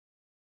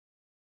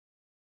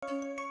Now,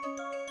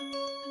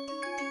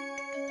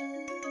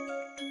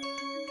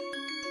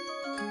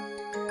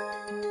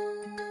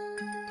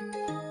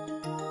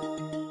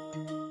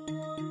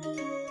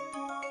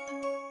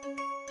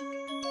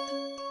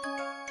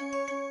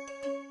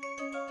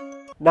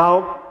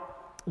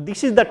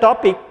 this is the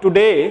topic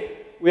today.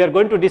 We are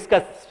going to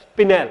discuss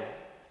spinel.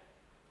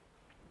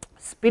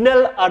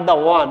 Spinel are the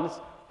ones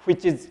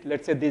which is,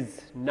 let's say,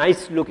 this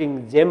nice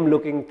looking gem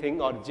looking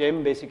thing, or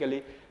gem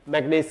basically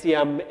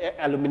magnesium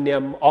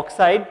aluminum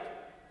oxide.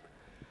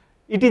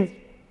 It is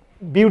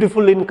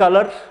beautiful in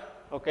color.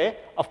 Okay,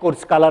 of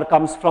course color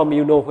comes from,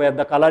 you know where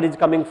the color is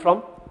coming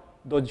from,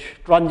 those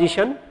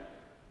transition.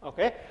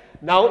 Okay,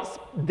 now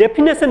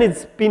definition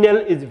is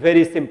spinel is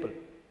very simple.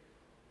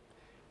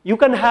 You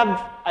can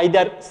have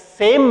either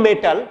same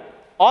metal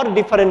or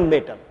different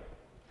metal.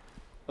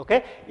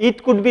 Okay,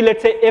 it could be,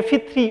 let's say,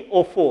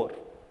 Fe3O4,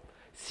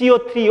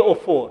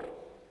 CO3O4,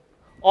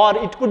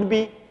 or it could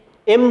be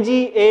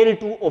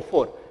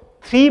MgAl2O4.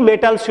 Three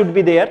metals should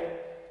be there.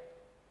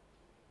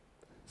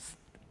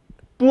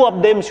 Two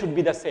of them should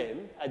be the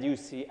same, as you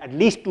see. At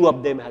least two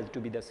of them has to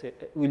be the same,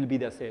 will be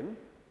the same,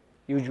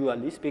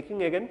 usually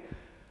speaking again.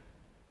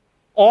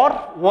 Or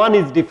one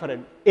is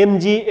different,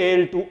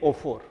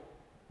 MgAl2O4.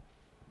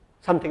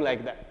 Something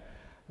like that.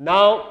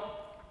 Now,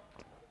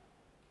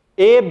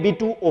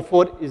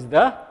 AB2O4 is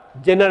the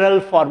general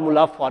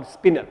formula for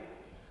spinel.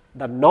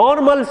 The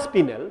normal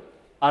spinel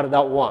are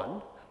the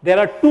one. There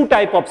are two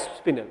types of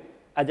spinel.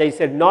 As I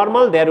said,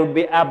 normal, there would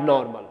be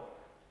abnormal.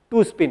 Two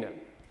spinel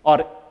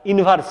or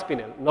inverse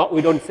spinel. No,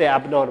 we don't say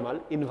abnormal,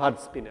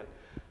 inverse spinel.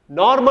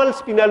 Normal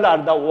spinel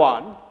are the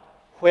one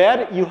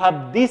where you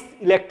have this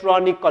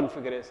electronic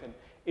configuration.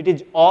 It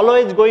is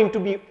always going to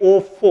be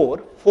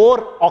O4.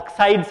 4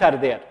 oxides are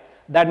there.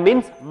 That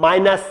means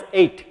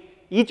 -8.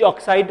 Each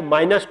oxide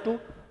 -2,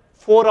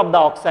 4 of the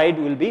oxide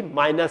will be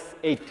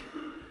 -8.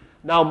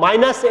 Now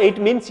 -8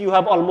 means you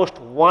have almost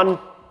one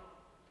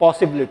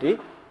possibility,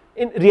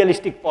 in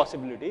realistic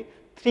possibility,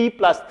 3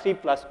 plus 3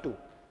 plus 2.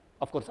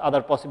 Of course,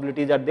 other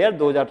possibilities are there,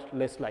 those are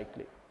less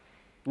likely.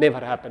 Never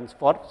happens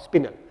for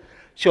spinel.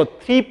 So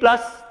 3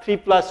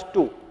 plus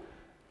 2.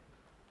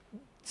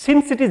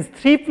 Since it is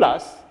 3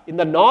 plus, in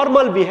the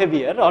normal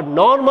behavior or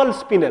normal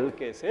spinel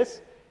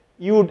cases,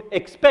 you would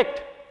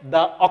expect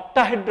the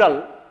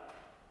octahedral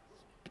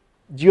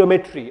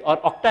geometry or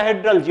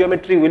octahedral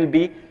geometry will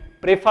be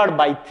preferred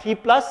by 3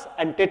 plus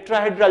and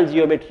tetrahedral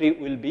geometry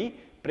will be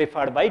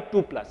preferred by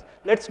 2 plus.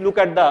 Let's look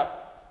at the,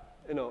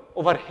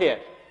 over here.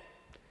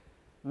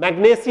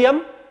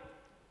 Magnesium,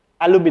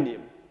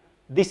 aluminium.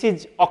 This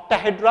is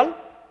octahedral.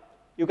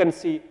 You can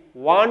see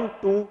 1,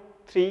 2,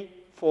 3,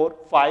 4,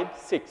 5,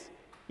 6.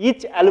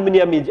 Each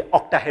aluminium is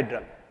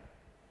octahedral.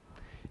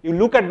 You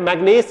look at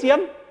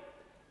magnesium,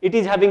 it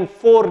is having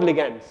 4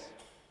 ligands.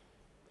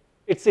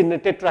 It's in a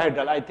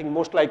tetrahedral, I think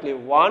most likely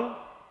 1,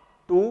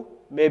 2,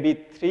 maybe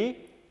 3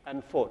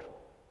 and 4.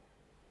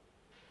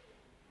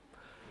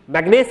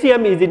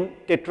 Magnesium is in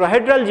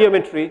tetrahedral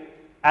geometry,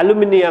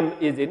 aluminium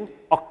is in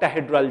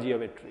octahedral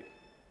geometry.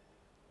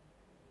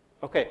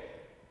 Okay.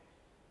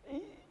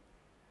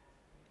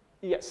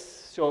 Yes,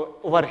 so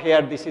over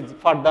here this is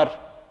further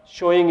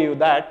showing you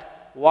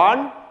that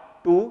 1,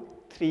 2,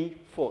 3,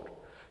 4.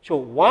 So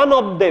one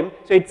of them,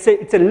 so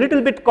it's a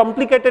little bit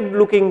complicated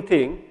looking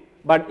thing,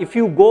 but if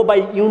you go by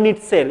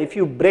unit cell, if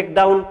you break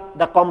down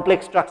the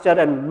complex structure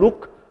and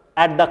look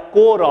at the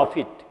core of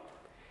it,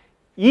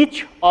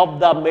 each of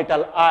the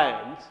metal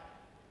ions,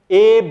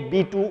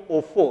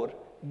 AB2O4,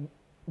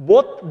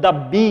 both the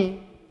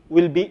B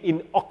will be in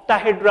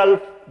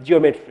octahedral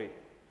geometry.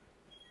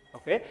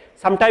 Okay.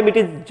 Sometimes it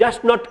is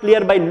just not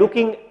clear by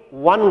looking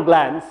one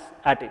glance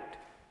at it.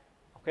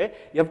 Okay.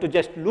 You have to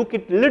just look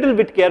it little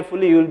bit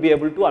carefully, you will be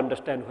able to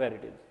understand where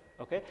it is.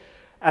 Okay.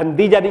 And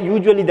these are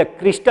usually the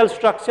crystal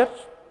structures,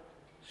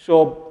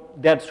 so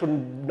there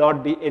should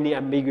not be any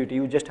ambiguity,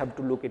 you just have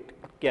to look it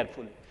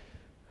carefully.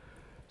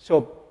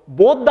 So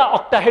both the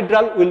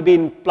octahedral will be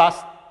in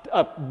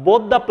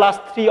both the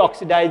 +3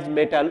 oxidized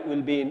metal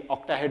will be in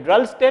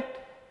octahedral state,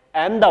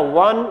 and the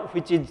one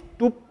which is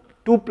 2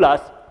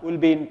 plus will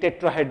be in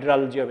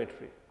tetrahedral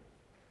geometry,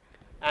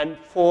 and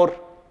 4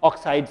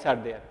 oxides are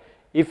there.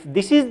 If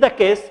this is the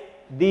case,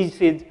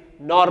 this is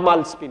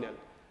normal spinel.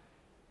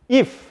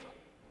 If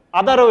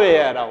other way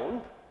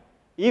around,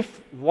 if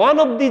one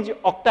of these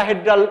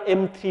octahedral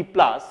M3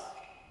 plus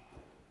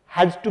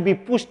has to be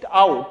pushed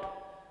out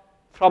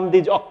from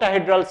this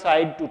octahedral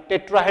side to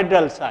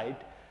tetrahedral side,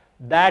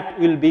 that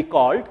will be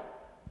called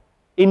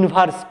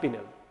inverse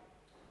spinel.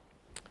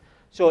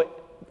 So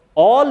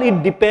all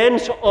it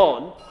depends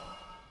on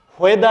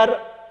whether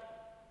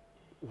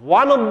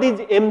one of these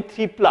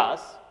M3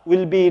 plus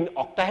will be in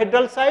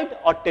octahedral side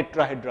or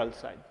tetrahedral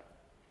side.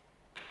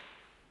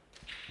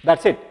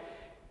 That's it.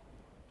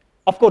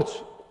 Of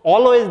course,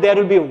 always there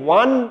will be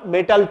one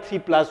metal 3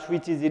 plus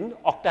which is in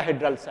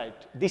octahedral side.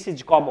 This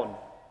is common.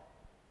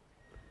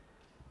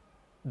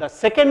 The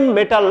second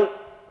metal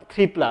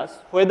 3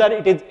 plus, whether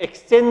it is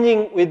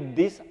exchanging with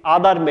this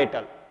other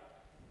metal,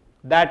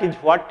 that is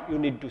what you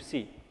need to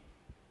see.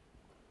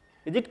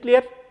 Is it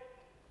clear?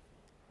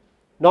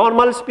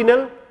 Normal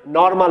spinel,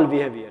 normal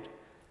behavior.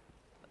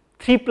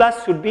 3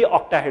 plus should be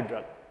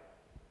octahedral.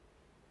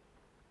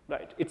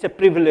 Right, it's a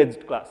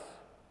privileged class.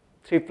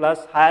 3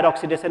 plus, higher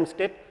oxidation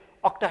state,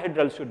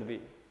 octahedral should be,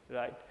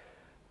 right.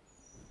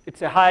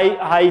 It's a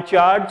high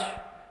charge,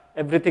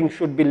 everything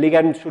should be,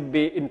 ligand should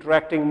be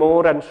interacting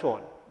more and so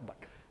on. But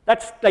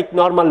that's like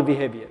normal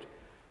behavior.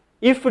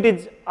 If it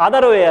is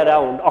other way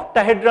around,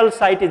 octahedral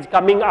site is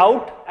coming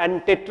out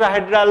and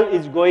tetrahedral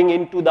is going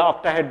into the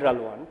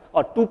octahedral one,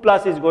 or 2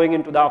 plus is going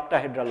into the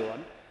octahedral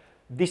one,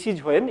 this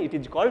is when it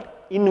is called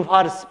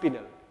inverse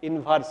spinel,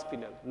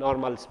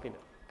 normal spinel.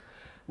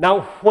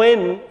 Now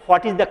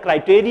what is the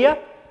criteria?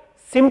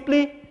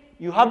 Simply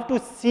you have to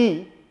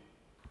see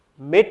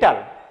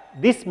metal,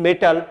 this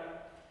metal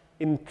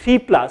in 3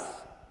 plus,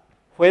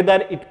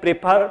 whether it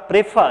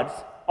prefers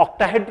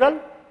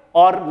octahedral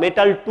or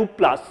metal 2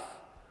 plus,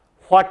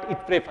 what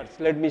it prefers.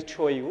 Let me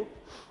show you.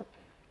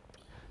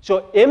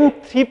 So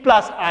M3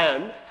 plus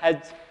ion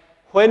has,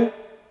 when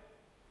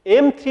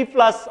M3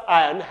 plus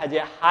ion has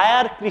a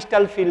higher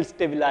crystal field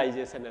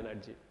stabilization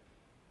energy,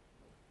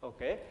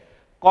 okay,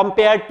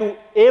 compared to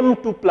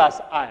M2 plus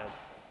ion,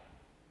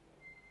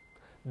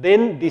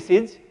 then this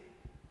is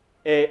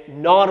a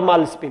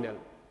normal spinel.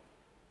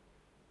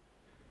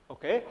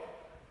 Okay.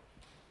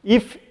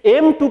 If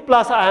M2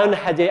 plus ion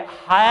has a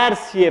higher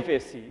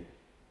CFSE,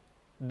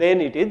 then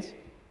it is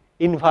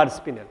inverse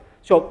spinel.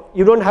 So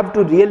you don't have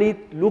to really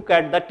look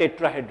at the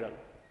tetrahedral.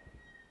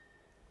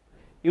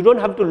 You don't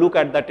have to look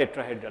at the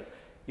tetrahedral.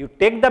 You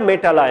take the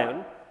metal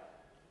ion,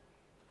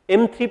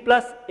 M3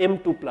 plus,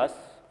 M2 plus,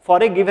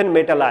 for a given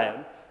metal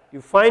ion,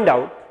 you find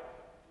out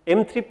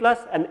M3 plus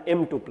and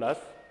M2 plus,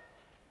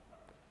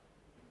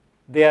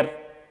 their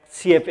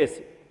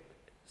CFSE,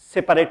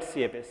 separate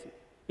CFSE.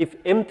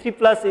 If M3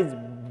 plus is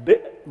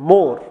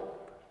more,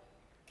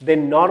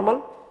 then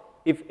normal.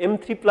 If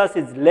M3 plus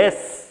is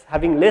less,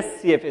 having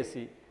less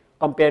CFSE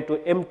compared to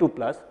M2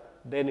 plus,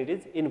 then it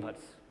is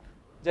inverse.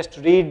 Just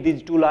read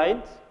these two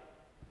lines.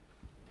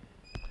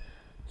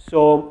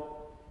 So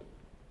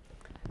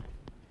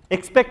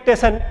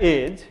expectation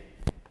is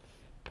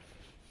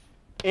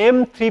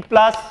M3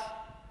 plus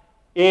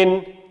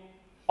in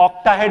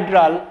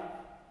octahedral,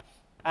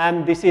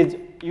 and this is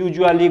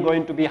usually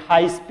going to be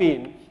high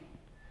spin,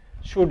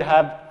 should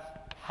have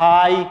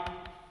high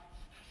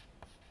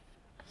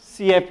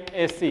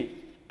CFSE.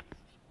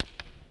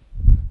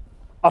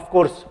 Of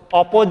course,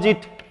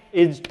 opposite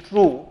is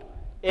true.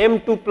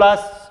 M2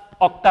 plus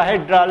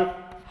octahedral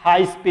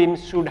high spin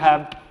should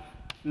have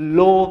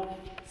low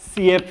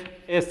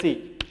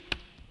CFSE.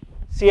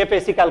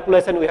 CFSE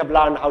calculation we have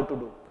learned how to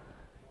do.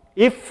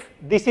 If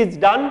this is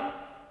done,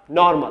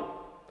 normal.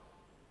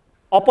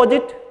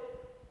 Opposite,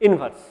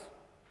 inverse.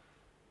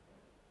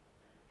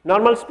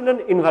 Normal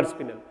spinel, inverse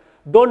spinel.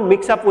 Don't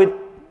mix up with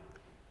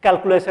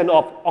calculation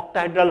of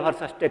octahedral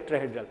versus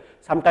tetrahedral.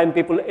 Sometimes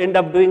people end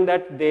up doing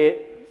that,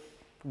 they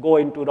go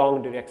into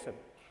wrong direction.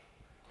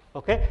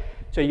 Okay?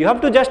 So you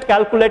have to just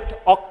calculate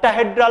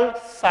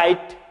octahedral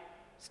site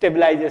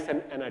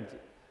stabilization energy.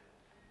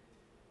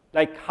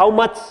 Like how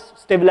much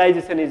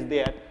stabilization is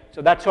there.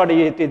 So that's what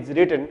it is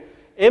written.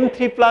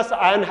 M3 plus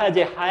ion has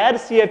a higher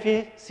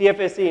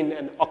CFSE in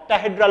an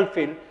octahedral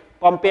field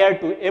compared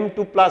to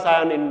M2 plus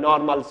ion in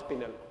normal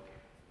spinel,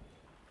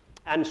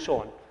 and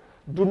so on.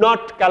 Do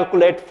not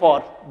calculate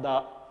for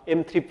the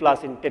M3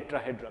 plus in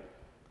tetrahedral.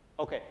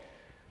 Okay.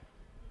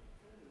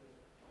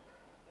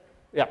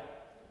 Yeah.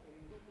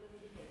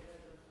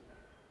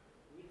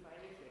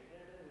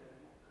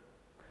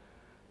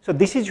 So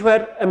this is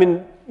where, I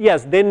mean,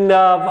 yes, then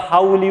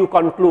how will you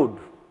conclude?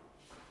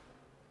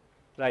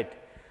 Right.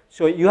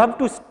 So you have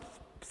to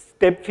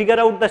figure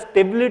out the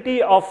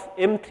stability of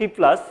M3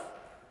 plus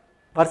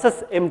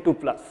versus M2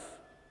 plus.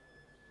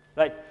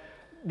 Right.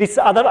 This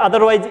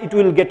otherwise it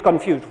will get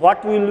confused.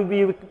 What will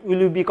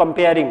you be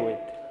comparing with?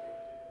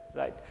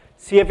 Right.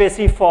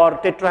 CFSE for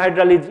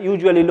tetrahedral is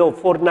usually low,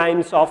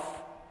 4/9 of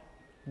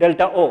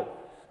delta O.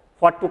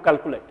 What to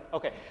calculate?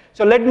 Okay.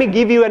 So let me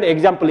give you an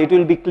example, it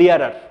will be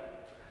clearer.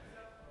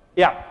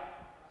 Yeah.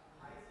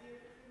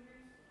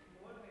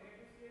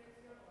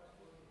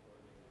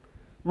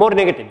 More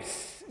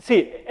negatives.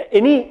 See,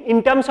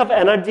 in terms of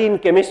energy in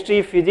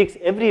chemistry, physics,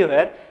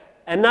 everywhere,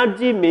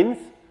 energy means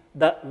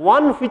the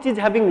one which is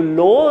having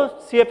low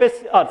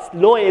CFS or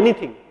low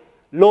anything,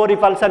 low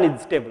repulsion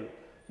is stable,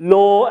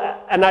 low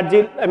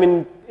energy, I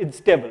mean, it's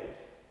stable.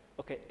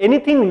 Okay.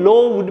 Anything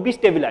low would be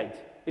stabilized.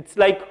 It's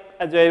like,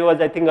 as I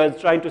was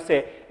trying to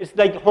say, it's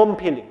like home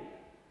feeling.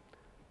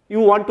 You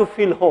want to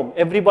feel home.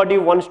 Everybody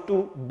wants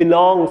to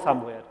belong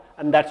somewhere,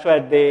 and that's where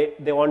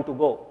they want to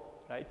go,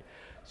 right?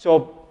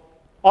 So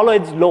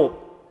always low.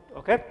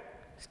 Okay.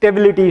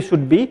 Stability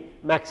should be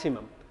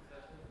maximum.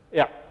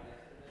 Yeah.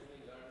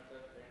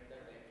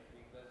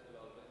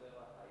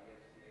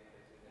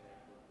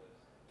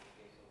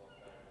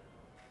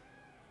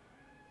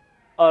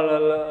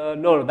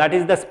 No, that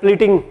is the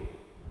splitting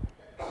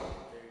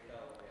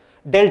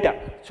delta.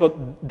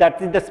 So that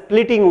is the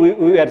splitting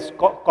we are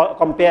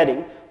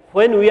comparing.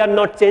 when we are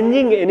not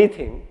changing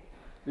anything,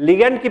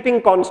 ligand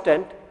keeping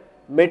constant,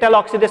 metal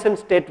oxidation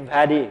state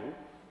varying,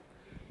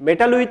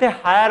 metal with a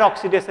higher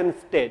oxidation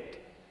state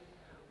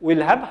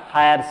will have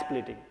higher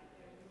splitting.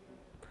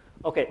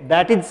 Okay,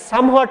 that is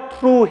somewhat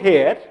true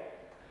here,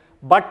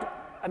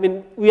 but I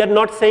mean, we are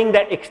not saying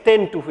the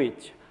extent to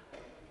which.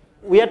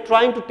 We are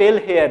trying to tell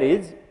here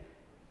is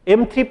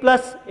M3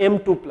 plus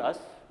M2 plus,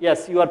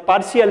 yes, you are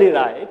partially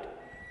right.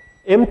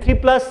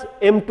 M3 plus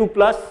M2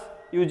 plus,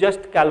 you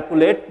just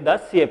calculate the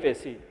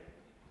CFSE.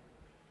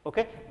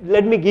 Okay,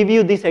 let me give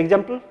you this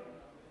example.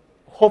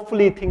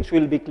 Hopefully things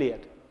will be clear.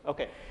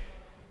 Okay,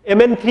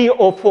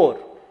 Mn3O4.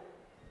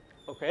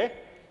 Okay,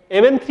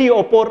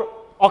 Mn3O4,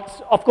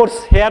 of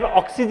course here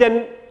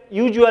oxygen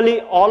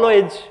usually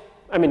always,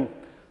 I mean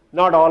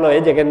not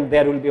always, again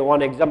there will be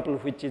one example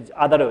which is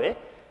other way.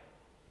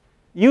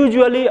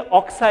 Usually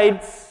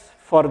oxides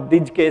for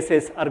these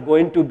cases are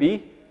going to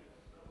be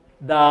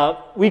the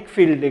weak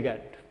field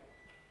ligand.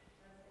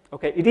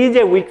 Okay, it is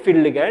a weak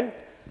field ligand.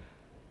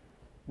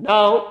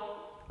 Now,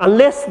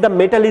 unless the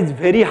metal is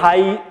very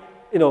high,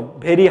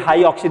 very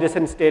high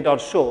oxidation state or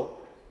so,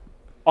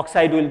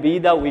 oxide will be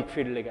the weak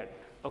field ligand.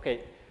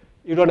 Okay,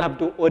 you don't have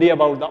to worry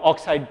about the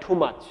oxide too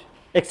much,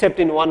 except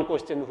in one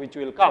question which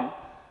will come.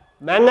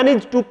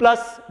 Manganese 2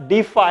 plus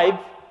D5,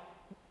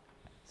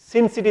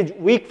 since it is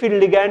weak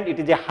field ligand, it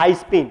is a high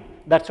spin.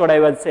 That's what I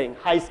was saying,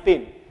 high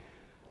spin.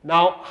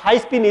 Now, high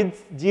spin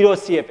is 0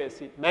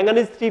 CFSE.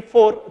 Manganese 3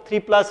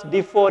 plus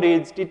D4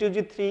 is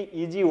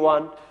T2G3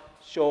 Eg1,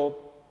 so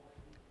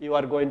you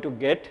are going to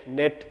get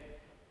net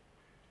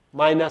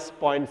minus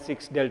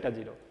 0.6 delta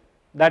 0.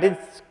 That is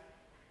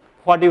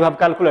what you have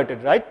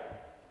calculated, right?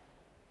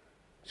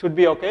 Should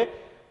be okay.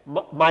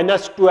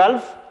 Minus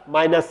 12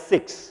 minus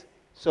 6.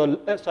 So,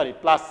 sorry,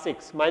 plus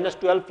 6. Minus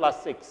 12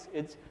 plus 6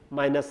 is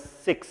minus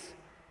 6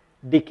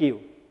 dq.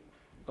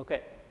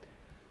 Okay.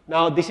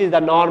 Now, this is the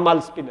normal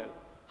spinel.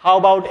 How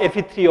about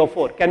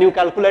Fe3O4? Can you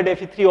calculate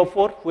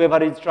Fe3O4?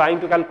 Whoever is trying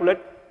to calculate,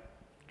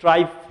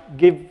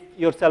 give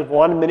yourself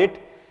 1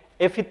 minute.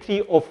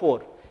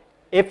 Fe3O4,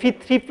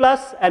 Fe3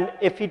 plus and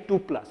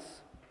Fe2 plus.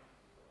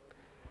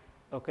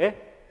 Okay.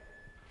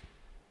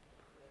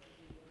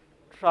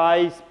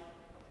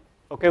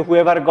 Okay,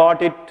 whoever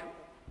got it,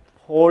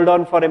 hold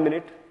on for a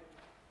minute.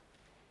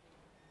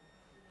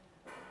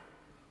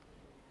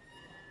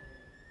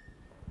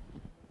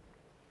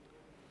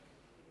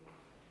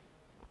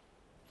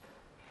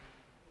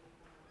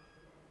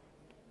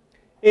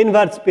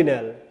 Inverse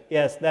spinel.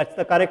 Yes, that's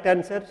the correct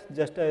answer.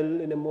 Just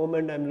in a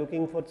moment I am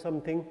looking for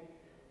something.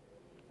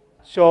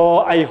 So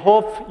I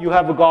hope you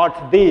have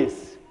got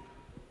this,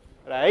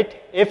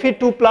 right?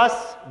 Fe2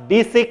 plus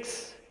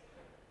D6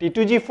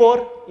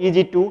 T2G4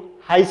 Eg2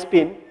 high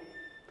spin,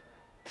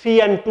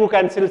 3 and 2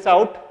 cancels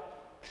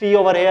out, 3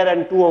 over here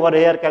and 2 over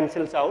here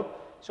cancels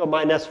out, so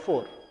minus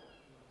 4.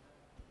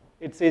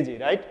 It's easy,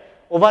 right?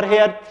 Over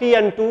here 3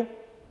 and 2,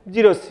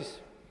 0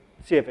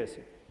 CFSE,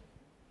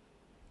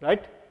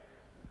 right?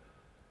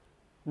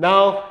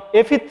 Now,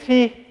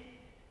 Fe3,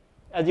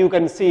 as you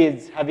can see,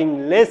 is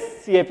having less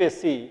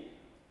CFSE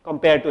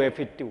compared to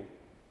Fe2.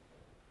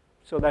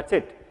 So that's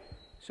it.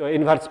 So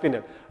inverse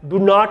spinel. Do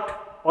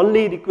not,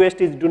 only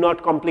request is do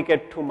not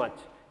complicate too much.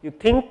 You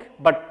think,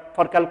 but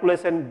for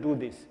calculation do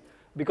this.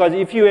 Because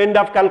if you end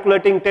up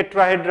calculating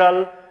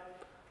tetrahedral,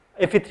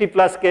 Fe3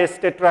 plus case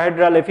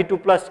tetrahedral,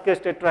 Fe2 plus case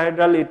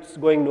tetrahedral, it's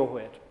going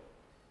nowhere.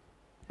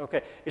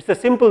 Okay. It's a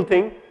simple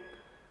thing.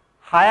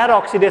 Higher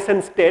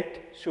oxidation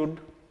state should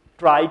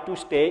try to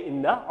stay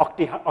in the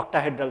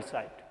octahedral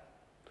side.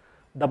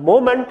 The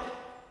moment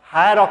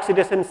higher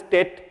oxidation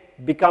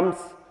state becomes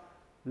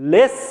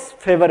less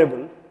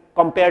favorable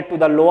compared to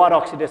the lower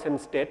oxidation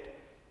state,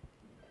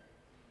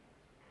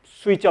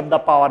 switch of the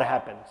power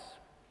happens.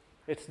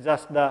 It's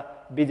just the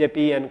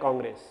BJP and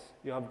Congress.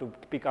 You have to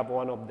pick up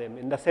one of them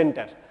in the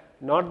center,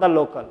 not the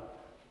local,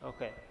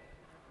 okay,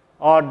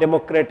 or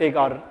Democratic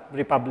or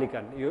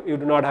Republican. You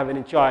do not have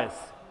any choice.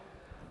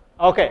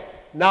 Okay.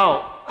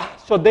 Now,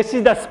 so this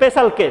is the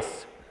special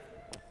case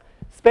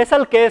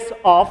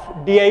of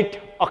D8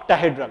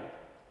 octahedral,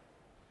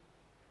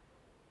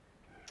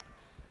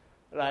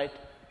 right?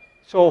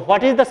 So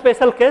what is the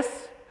special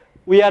case?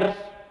 We are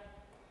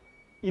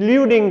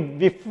alluding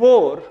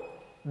before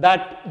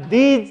that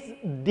these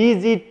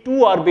DZ2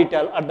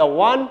 orbital are the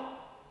one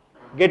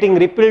getting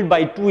repelled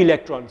by 2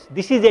 electrons.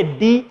 This is a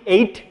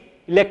D8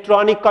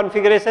 electronic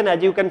configuration,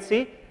 as you can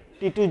see,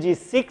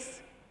 T2G6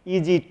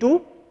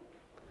 Eg2.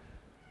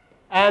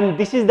 And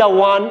this is the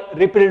one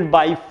repelled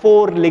by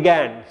 4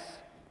 ligands.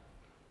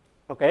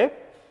 Okay,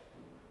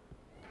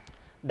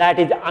 that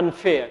is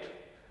unfair.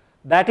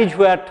 That is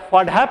where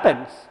what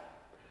happens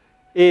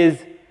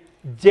is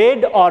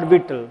Z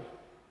orbital,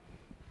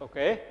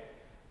 okay,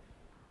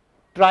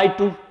 try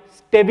to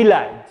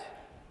stabilize,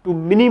 to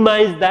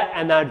minimize the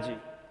energy,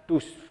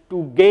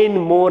 to gain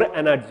more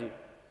energy.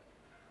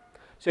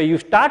 So you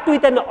start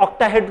with an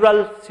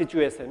octahedral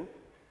situation,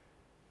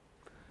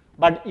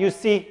 but you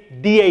see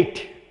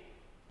D8.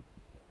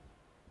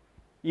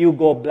 You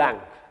go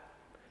blank.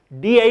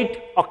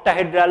 D8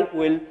 octahedral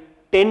will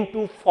tend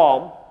to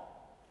form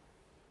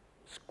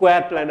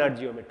square planar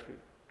geometry.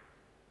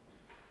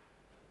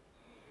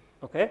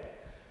 Okay?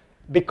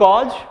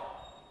 Because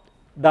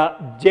the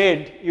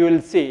Z, you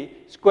will see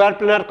square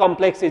planar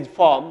complex is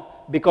formed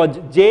because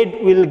Z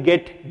will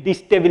get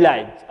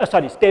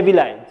destabilized,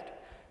 stabilized.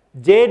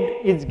 Z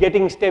is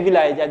getting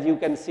stabilized, as you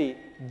can see,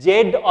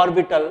 Z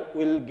orbital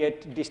will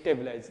get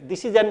destabilized.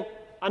 This is an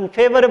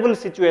unfavorable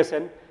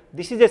situation.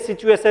 This is a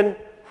situation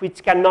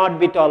which cannot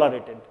be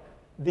tolerated.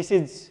 This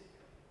is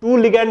 2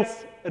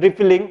 ligands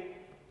refilling,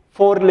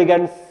 4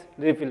 ligands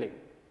refilling,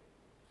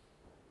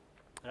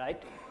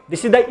 right?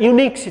 This is the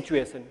unique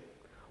situation,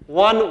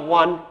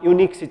 1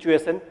 unique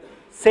situation,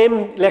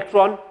 same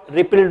electron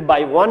repelled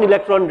by 1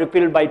 electron,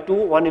 repelled by 2,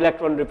 1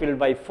 electron repelled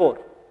by 4.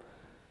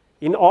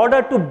 In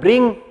order to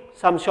bring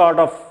some sort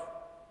of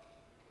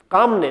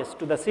calmness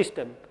to the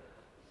system,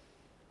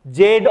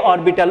 Z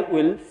orbital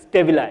will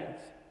stabilize.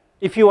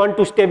 If you want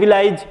to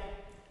stabilize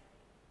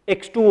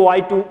x2,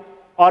 y2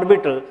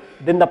 orbital,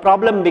 then the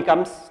problem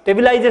becomes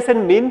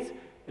stabilization means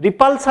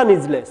repulsion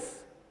is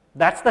less.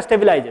 That's the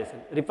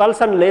stabilization.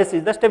 Repulsion less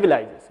is the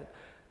stabilization.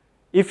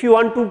 If you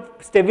want to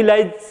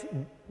stabilize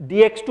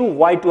dx2,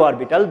 y2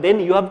 orbital, then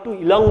you have to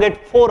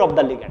elongate 4 of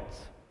the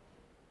ligands.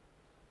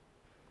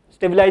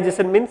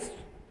 Stabilization means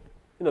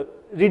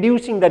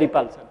reducing the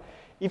repulsion.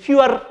 If you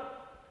are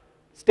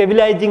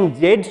stabilizing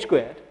Z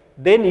square,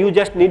 then you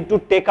just need to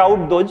take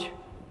out those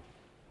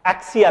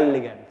axial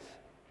ligands.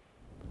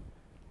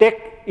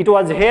 It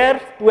was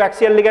here, 2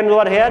 axial ligands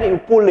over here, you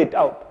pull it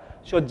out.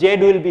 So Z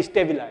will be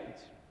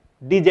stabilized,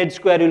 dz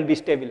square will be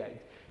stabilized.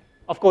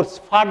 Of course,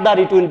 further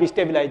it will be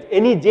stabilized.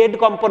 Any Z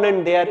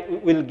component there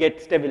will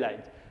get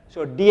stabilized.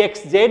 So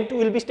dxz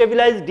will be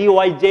stabilized,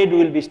 dyz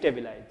will be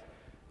stabilized.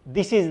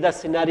 This is the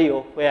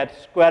scenario where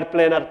square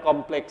planar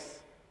complex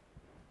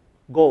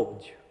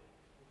goes.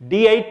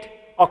 D8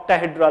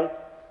 octahedral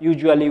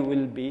usually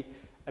will be,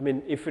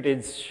 if it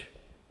is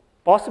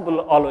possible,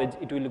 always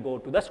it will go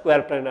to the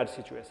square planar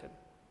situation.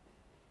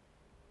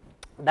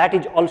 That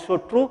is also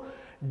true.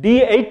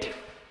 D8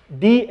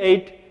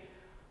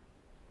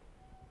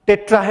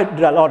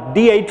 tetrahedral or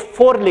D8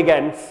 4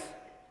 ligands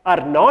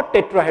are not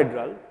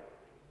tetrahedral.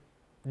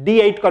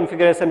 D8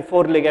 configuration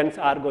 4 ligands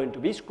are going to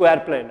be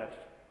square planar.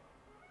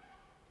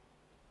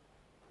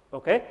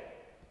 Okay?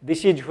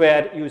 This is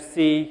where you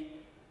see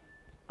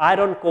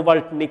iron,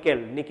 cobalt, nickel.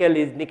 Nickel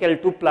is nickel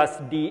 2 plus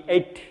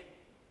D8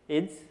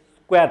 is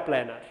square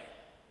planar.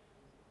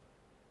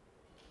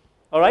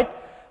 All right?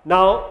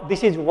 Now,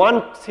 this is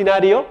one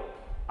scenario.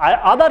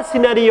 Other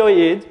scenario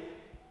is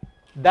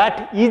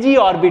that EG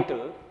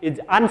orbital is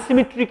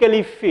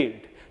unsymmetrically filled.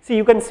 See,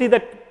 you can see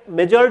that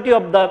majority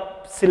of the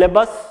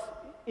syllabus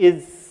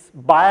is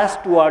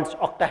biased towards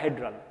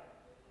octahedral.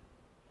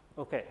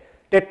 Okay.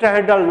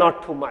 Tetrahedral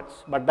not too much,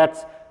 but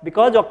that's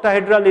because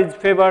octahedral is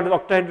favored,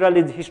 octahedral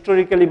is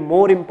historically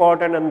more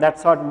important, and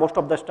that's what most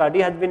of the study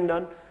has been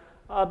done,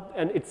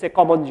 and it's a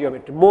common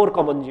geometry, more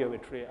common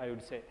geometry, I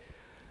would say.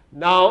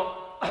 Now,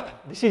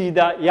 this is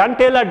the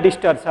Yan-Taylor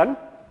distortion.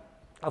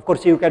 Of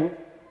course,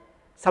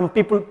 some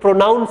people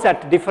pronounce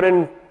it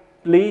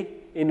differently.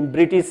 In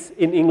British,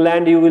 in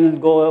England, you will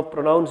go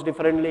pronounce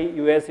differently.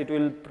 US, it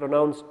will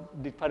pronounce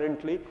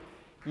differently.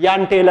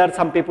 Yan-Taylor,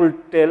 some people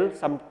tell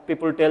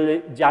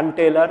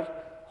Jan-Taylor,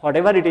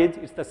 whatever it is,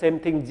 it's the same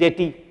thing,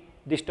 JT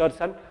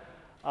distortion.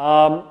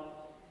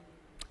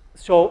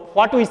 So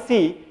what we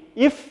see,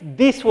 if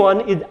this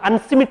one is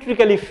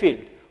unsymmetrically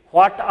filled,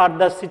 what are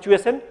the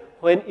situation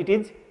when it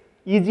is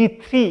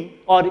EG3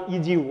 or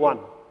EG1?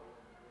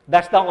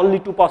 That's the only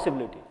two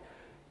possibilities.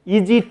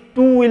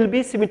 EG2 will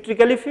be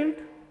symmetrically filled,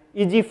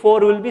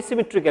 EG4 will be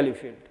symmetrically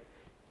filled,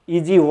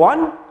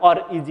 EG1 or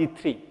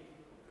EG3.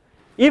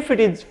 If it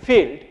is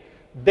filled,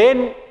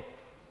 then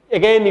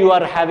again you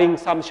are having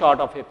some sort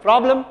of a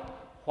problem.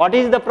 What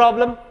is the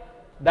problem?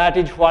 That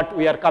is what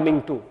we are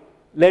coming to.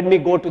 Let me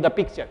go to the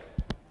picture.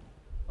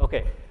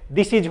 Okay,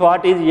 this is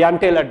what is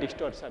Yan-Taylor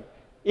distortion.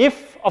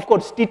 If, of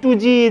course,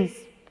 T2G is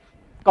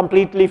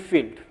completely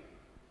filled,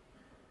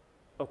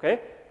 okay,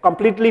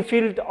 completely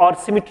filled or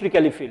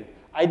symmetrically filled.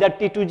 Either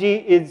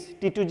T2G is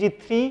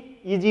T2G3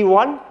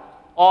 EG1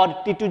 or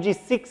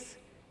T2G6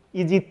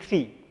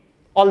 EG3,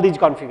 all these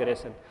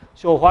configurations.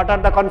 So what are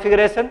the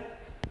configuration?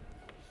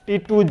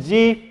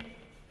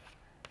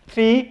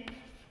 T2G3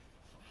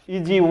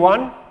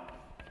 EG1,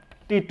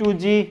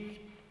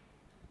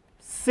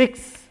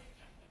 T2G6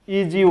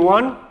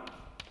 EG1,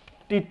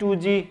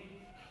 T2G6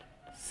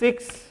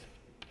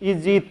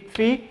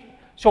 EG3.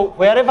 So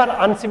wherever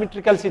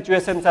unsymmetrical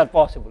situations are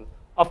possible,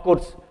 of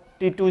course,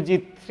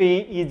 T2G3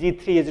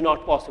 EG3 is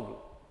not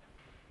possible,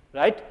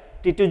 right?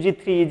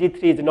 T2G3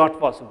 EG3 is not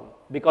possible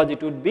because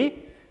it would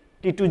be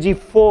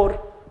T2G4,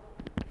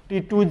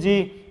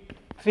 T2G3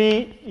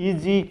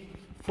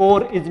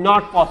 EG4 is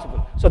not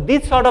possible. So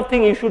this sort of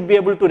thing you should be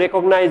able to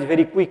recognize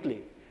very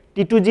quickly.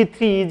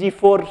 T2G3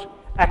 EG4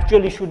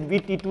 actually should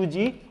be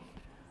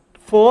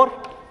T2G4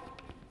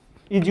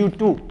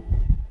 EG2,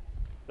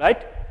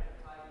 right?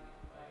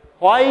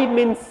 Why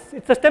means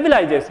it's a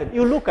stabilization.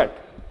 You look at.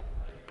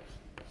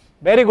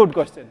 Very good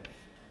question.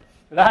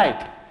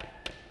 Right.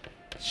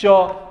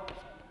 So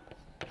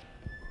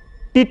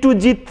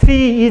T2G3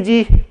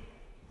 EG.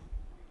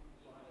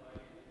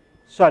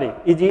 Sorry,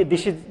 EG.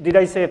 This is. Did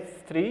I say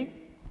 3?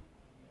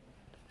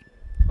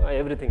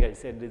 Everything I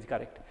said is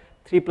correct.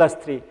 3 plus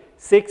 3,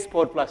 6,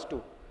 4 plus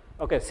 2.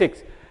 Okay,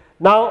 6.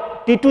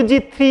 Now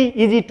T2G3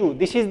 EG2.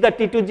 This is the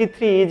T2G3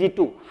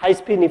 EG2. High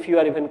spin, if you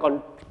are even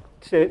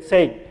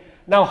saying.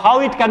 Now how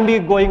it can be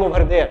going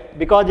over there?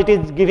 Because it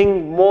is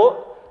giving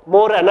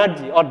more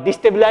energy or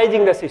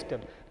destabilizing the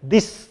system.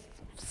 This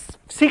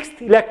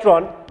 6th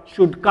electron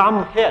should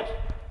come here.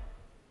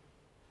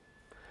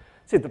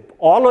 See,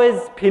 always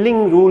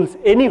filling rules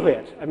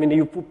anywhere. I mean,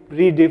 you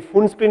read the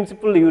Hund's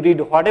principle, you read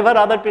whatever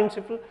other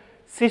principle,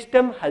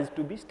 system has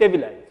to be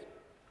stabilized.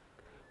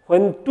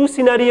 When two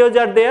scenarios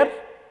are there,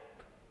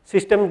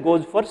 system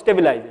goes for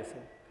stabilization.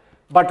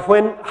 But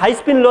when high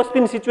spin, low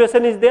spin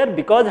situation is there,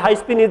 because high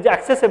spin is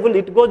accessible,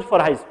 it goes for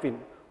high spin,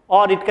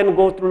 or it can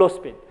go to low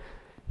spin.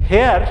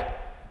 Here,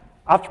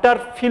 after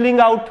filling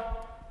out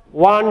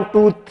 1,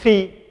 2,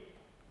 3,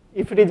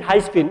 if it is high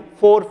spin,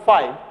 4,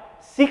 5,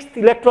 6th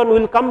electron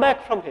will come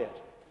back from here.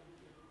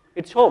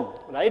 It's home,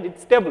 right?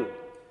 It's stable.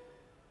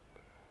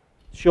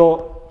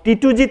 So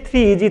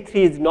T2G3 EG3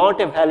 is not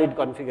a valid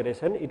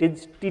configuration. It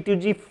is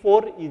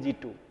T2G4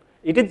 EG2.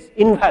 It is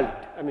invalid.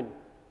 I mean,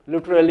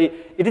 literally,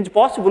 it is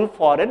possible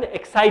for an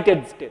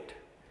excited state.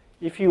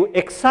 If you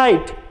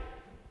excite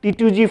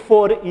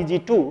T2G4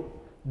 EG2,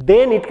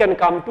 then it can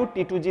come to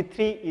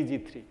T2G3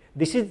 EG3.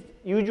 This is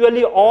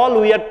usually all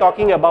we are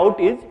talking about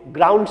is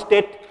ground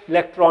state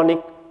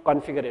electronic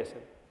configuration.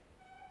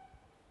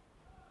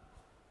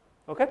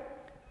 Okay?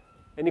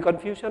 Any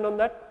confusion on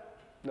that?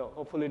 No,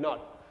 hopefully not.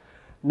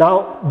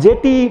 Now,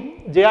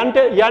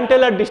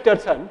 Jahn-Taylor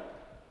distortion,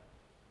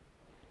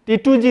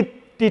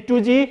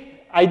 T2G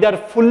either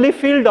fully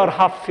filled or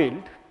half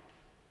filled,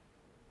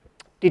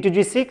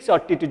 T2G6 or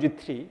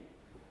T2G3,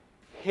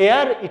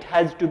 here it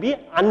has to be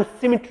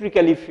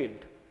unsymmetrically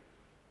filled.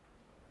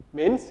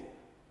 Means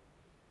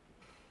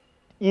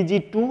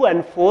EG2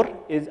 and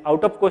 4 is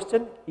out of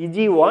question,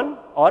 EG1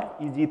 or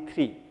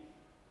EG3.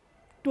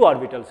 Two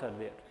orbitals are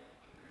there.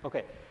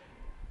 Okay.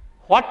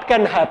 What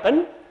can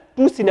happen?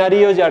 Two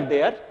scenarios are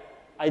there.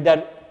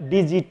 Either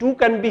DG2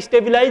 can be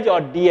stabilized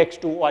or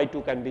DX2,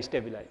 Y2 can be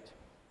stabilized.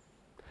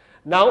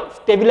 Now,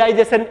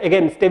 stabilization,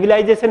 again,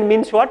 stabilization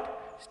means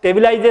what?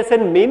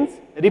 Stabilization means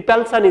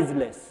repulsion is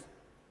less.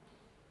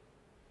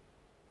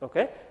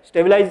 Okay.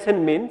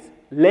 Stabilization means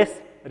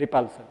less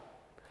repulsion.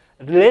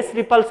 Less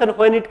repulsion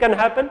when it can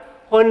happen?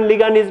 When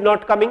ligand is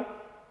not coming.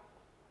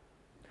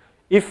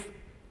 If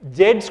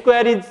Z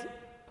square is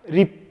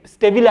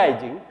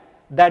stabilizing,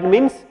 that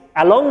means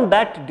along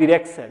that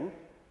direction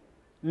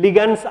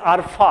ligands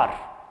are far.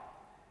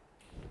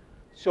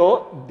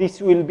 So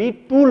this will be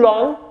too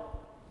long,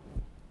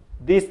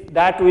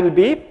 that will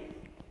be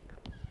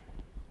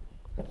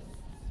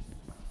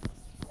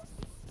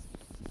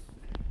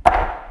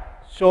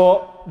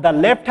so the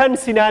left hand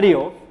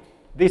scenario,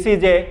 this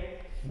is a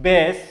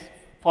base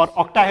for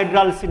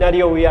octahedral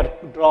scenario we are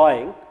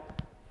drawing.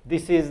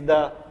 This is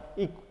the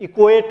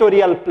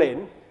equatorial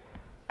plane.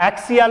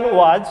 Axial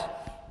was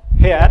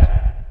here.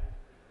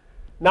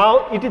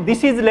 Now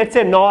this is, let's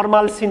say,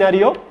 normal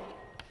scenario.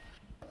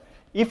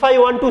 If I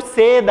want to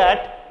say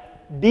that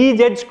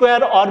dz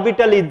square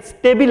orbital is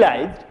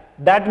stabilized,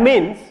 that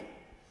means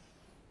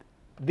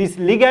this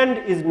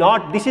ligand is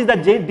not, this is the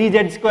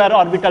dz square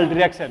orbital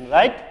direction,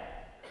 right?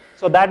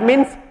 So that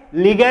means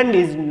ligand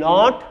is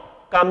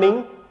not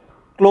coming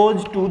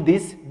close to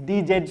this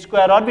dz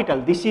square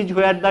orbital. This is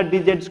where the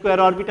dz square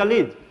orbital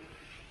is,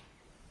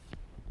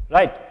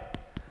 right?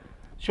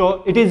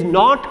 So it is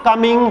not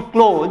coming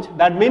close,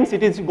 that means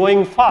it is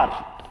going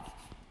far.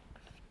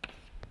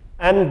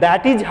 And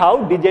that is how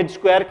dz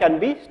square can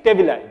be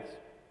stabilized.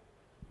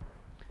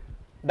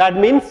 That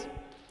means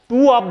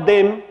two of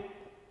the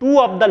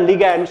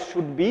ligands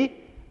should be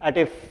at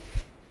a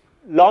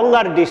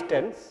longer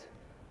distance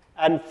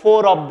and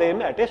 4 of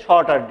them at a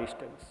shorter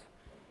distance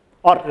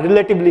or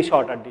relatively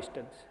shorter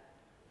distance.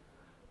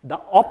 The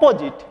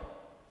opposite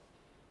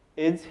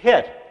is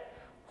here.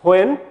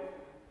 When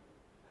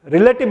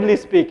relatively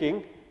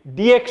speaking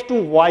dx2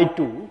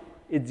 y2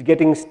 is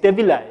getting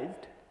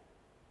stabilized,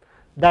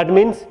 that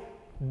means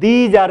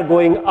these are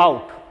going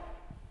out.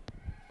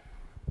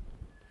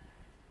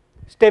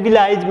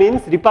 Stabilized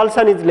means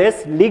repulsion is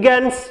less,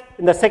 ligands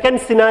in the second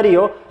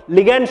scenario,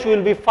 ligands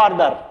will be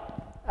further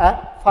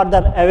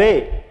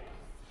away.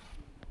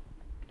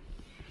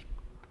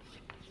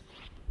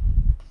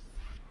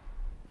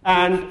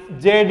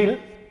 And Z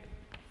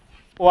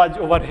was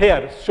over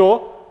here.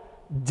 So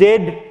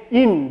Z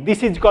in,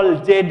 this is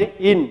called Z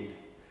in.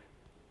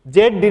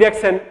 Z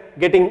direction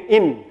getting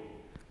in.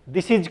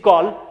 This is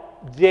called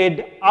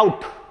Z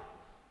out.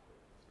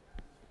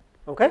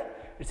 Okay?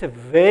 It's a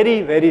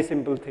very, very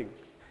simple thing.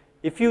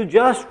 If you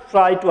just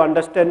try to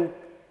understand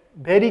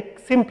very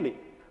simply,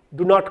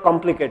 do not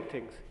complicate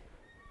things.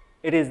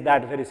 It is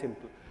that very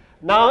simple.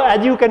 Now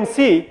as you can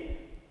see,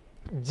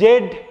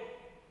 Z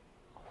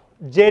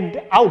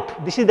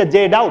out, this is the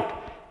Z out.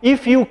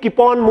 If you keep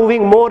on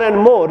moving more and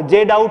more,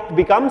 Z out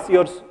becomes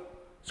your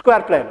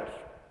square planar,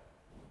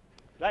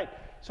 right?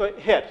 So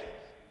here,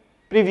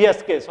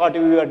 previous case, what we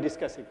were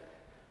discussing.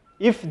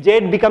 If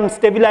Z becomes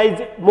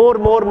stabilized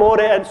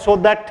more, and so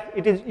that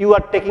it is, you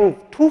are taking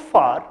too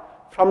far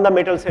from the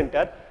metal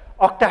center,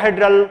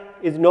 octahedral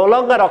is no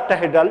longer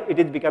octahedral, it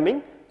is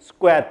becoming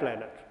square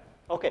planar.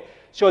 Okay,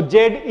 so Z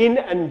in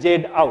and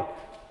Z out.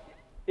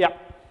 Yeah.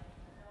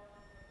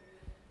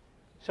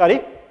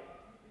 Sorry?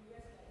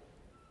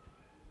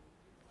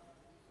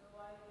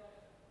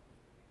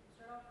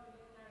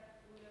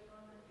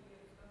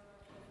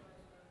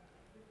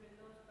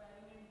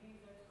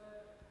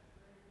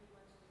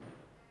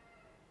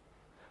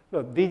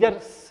 No, these are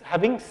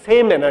having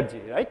same energy,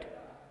 right?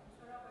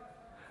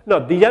 No,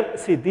 these are,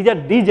 see, these are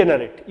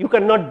degenerate. You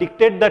cannot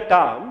dictate the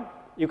term,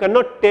 you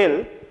cannot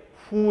tell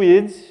who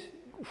is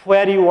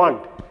where you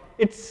want.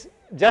 It's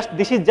just,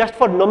 this is just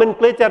for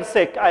nomenclature's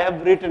sake. I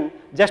have written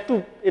just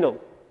to,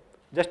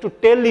 just to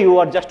tell you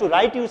or just to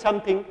write you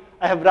something,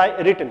 I have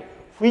written.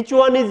 Which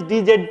one is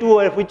dz2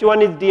 or which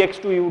one is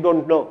dx2, you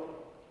don't know.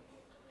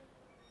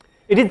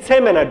 It is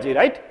same energy,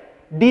 right?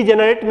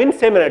 Degenerate means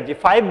same energy.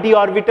 5d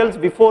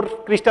orbitals before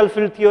crystal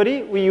field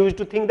theory, we used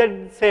to think that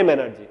it's same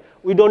energy.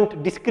 We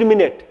don't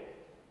discriminate,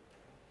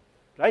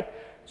 right?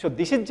 So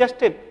this is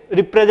just a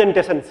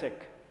representation sake.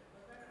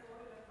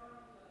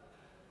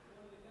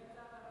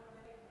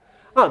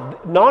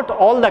 Not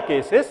all the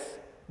cases,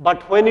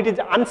 but when it is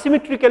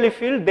unsymmetrically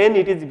filled, then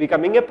it is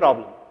becoming a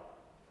problem.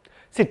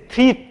 See,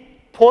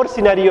 4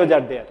 scenarios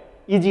are there.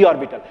 EG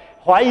orbital.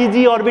 Why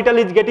EG orbital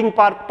is getting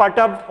part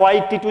of,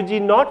 why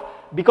T2G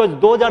not? Because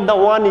those are the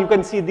one, you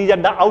can see these are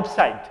the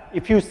outside.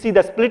 If you see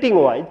the splitting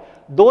wise,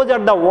 those are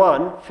the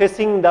one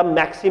facing the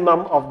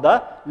maximum of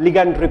the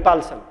ligand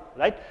repulsion,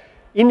 right?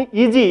 In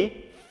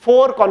EG,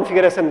 4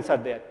 configurations are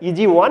there.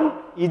 EG1,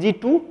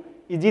 EG2,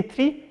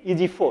 EG3,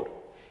 EG4.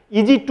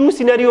 EG2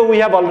 scenario we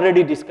have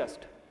already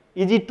discussed.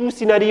 EG2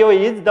 scenario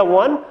is the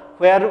one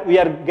where we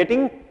are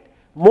getting,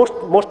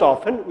 most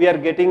often we are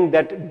getting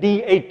that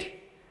D8,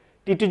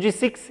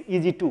 T2G6,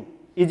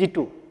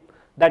 EG2.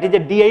 That is a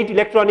D8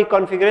 electronic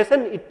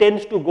configuration, it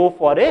tends to go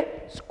for a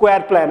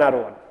square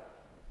planar one.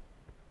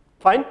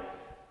 Fine.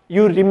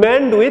 You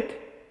remained with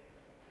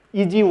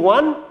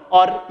EG1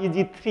 or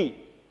EG3.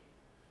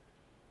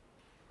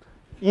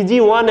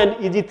 EG1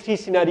 and EG3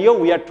 scenario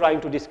we are trying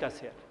to discuss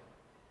here.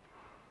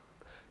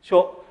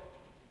 So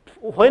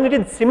when it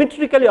is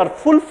symmetrically or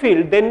full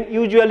field, then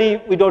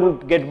usually we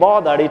don't get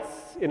bothered.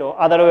 It's,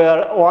 other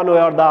way, one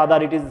way or the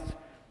other, it is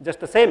just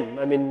the same.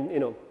 I mean,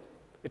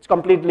 it's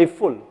completely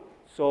full.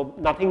 So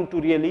nothing to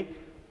really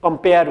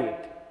compare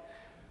with.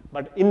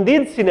 But in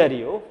this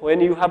scenario,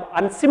 when you have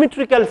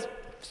unsymmetrical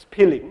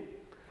filling,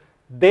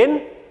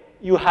 then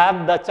you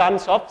have the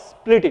chance of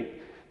splitting.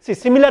 See,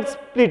 similar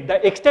split,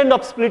 the extent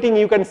of splitting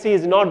you can see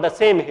is not the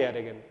same here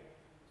again.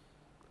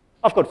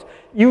 Of course,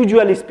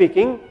 usually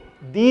speaking,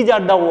 these are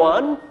the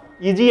one,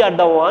 EG are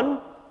the one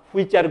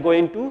which are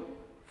going to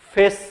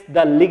face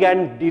the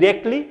ligand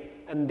directly,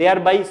 and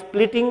thereby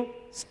splitting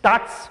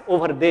starts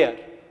over there.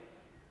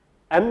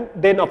 And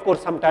then of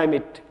course sometime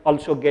it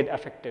also get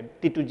affected,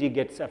 T2G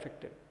gets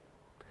affected.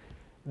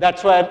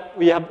 That's why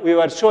we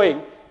were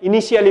showing,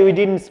 initially we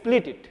didn't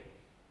split it.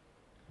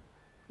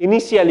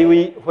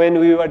 Initially when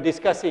we were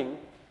discussing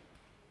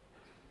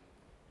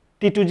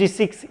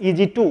T2G6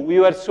 EG2, we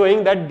were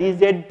showing that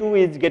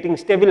DZ2 is getting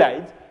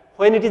stabilized.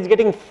 When it is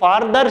getting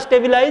further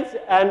stabilized,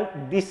 and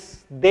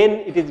this, then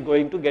it is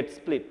going to get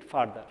split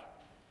further.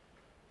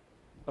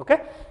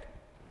 Okay?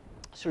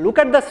 So look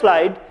at the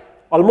slide.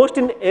 Almost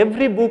in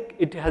every book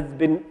it has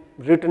been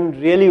written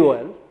really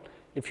well.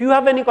 If you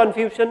have any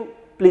confusion,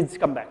 please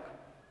come back,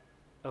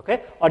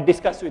 okay, or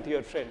discuss with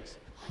your friends.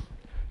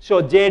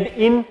 So Z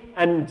in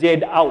and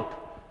Z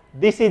out.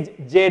 This is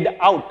Z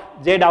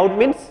out. Z out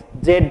means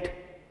Z,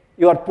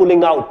 you are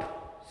pulling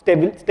out,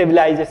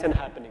 stabilization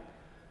happening.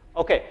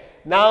 Okay.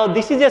 Now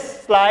this is a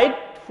slide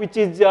which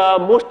is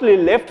mostly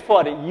left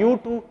for you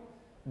to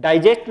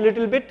digest a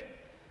little bit.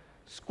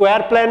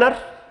 Square planar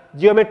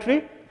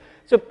geometry.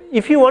 So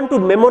if you want to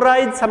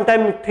memorize,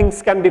 sometimes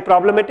things can be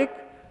problematic.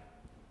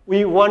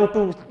 We want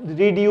to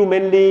read you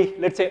mainly,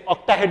 let's say,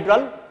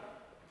 octahedral,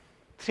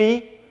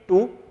 3,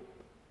 2.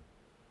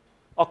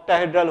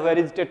 Octahedral, where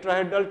is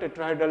tetrahedral?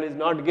 Tetrahedral is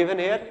not given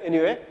here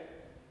anyway.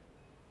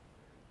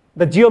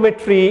 The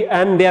geometry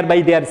and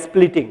thereby they are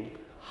splitting.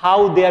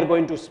 How they are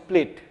going to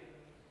split.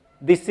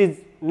 This is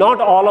not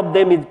all of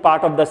them is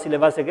part of the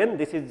syllabus again.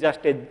 This is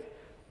just an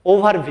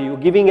overview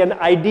giving an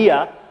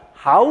idea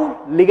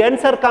how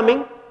ligands are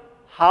coming,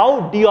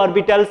 how d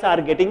orbitals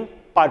are getting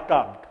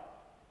perturbed,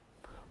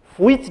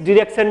 which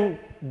direction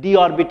d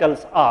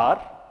orbitals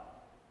are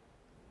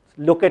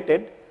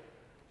located,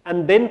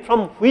 and then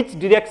from which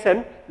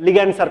direction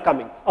ligands are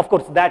coming. Of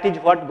course, that is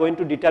what going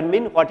to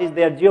determine what is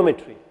their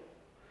geometry.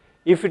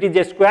 If it is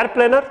a square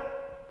planar,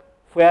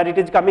 where it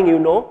is coming, you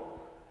know.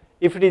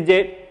 If it is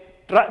a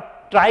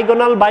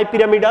trigonal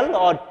bipyramidal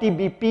or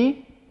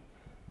TBP,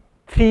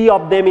 3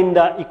 of them in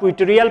the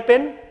equatorial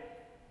plane,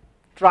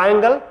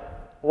 triangle,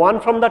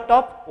 1 from the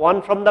top,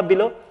 1 from the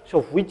below.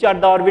 So which are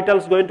the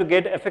orbitals going to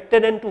get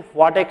affected and to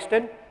what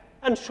extent,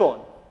 and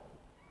so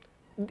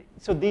on.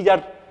 So these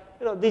are,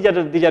 these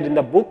are in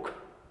the book,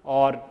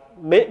 or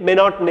may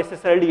not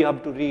necessarily you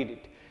have to read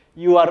it.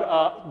 You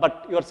are,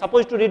 but you are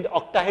supposed to read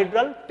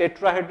octahedral,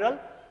 tetrahedral,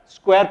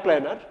 square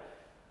planar.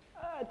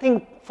 I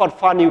think for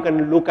fun you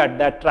can look at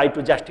that, try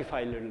to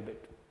justify a little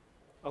bit.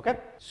 Okay.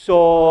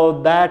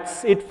 So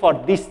that's it for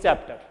this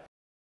chapter.